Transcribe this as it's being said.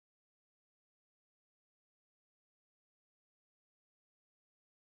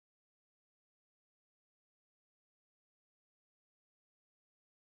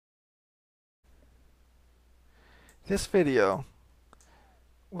This video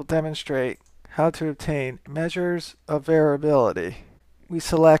will demonstrate how to obtain measures of variability. We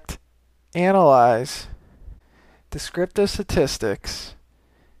select Analyze, Descriptive Statistics,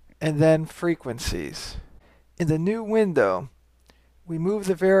 and then Frequencies. In the new window, we move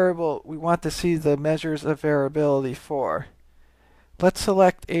the variable we want to see the measures of variability for. Let's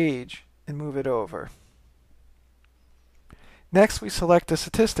select age and move it over. Next, we select the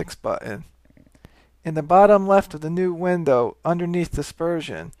Statistics button. In the bottom left of the new window, underneath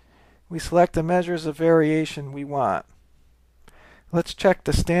Dispersion, we select the measures of variation we want. Let's check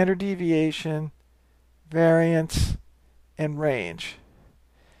the standard deviation, variance, and range.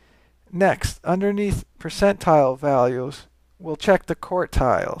 Next, underneath percentile values, we'll check the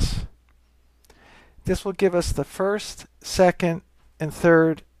quartiles. This will give us the first, second, and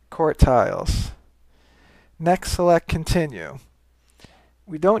third quartiles. Next, select Continue.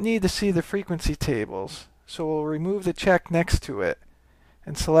 We don't need to see the frequency tables, so we'll remove the check next to it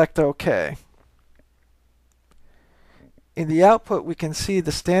and select OK. In the output, we can see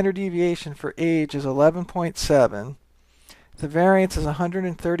the standard deviation for age is 11.7, the variance is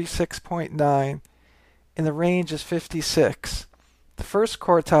 136.9, and the range is 56. The first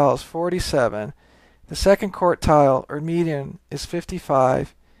quartile is 47, the second quartile or median is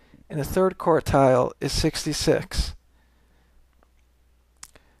 55, and the third quartile is 66.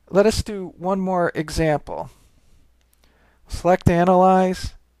 Let us do one more example. Select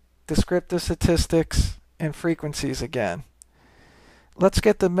Analyze, Descriptive Statistics, and Frequencies again. Let's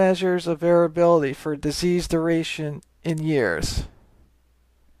get the measures of variability for disease duration in years.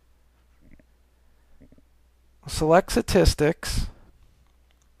 Select Statistics.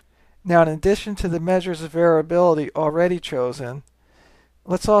 Now, in addition to the measures of variability already chosen,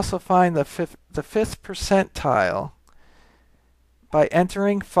 let's also find the fifth percentile by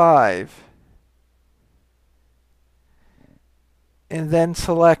entering 5 and then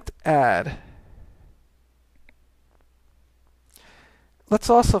select Add. Let's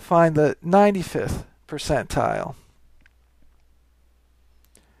also find the 95th percentile.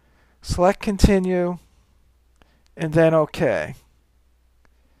 Select Continue and then OK.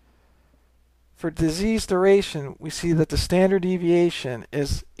 For disease duration, we see that the standard deviation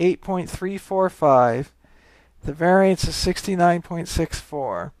is 8.345, the variance is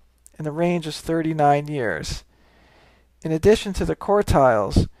 69.64, and the range is 39 years. In addition to the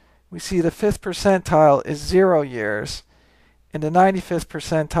quartiles, we see the 5th percentile is 0 years, and the 95th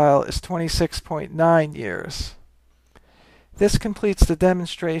percentile is 26.9 years. This completes the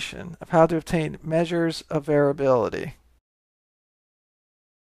demonstration of how to obtain measures of variability.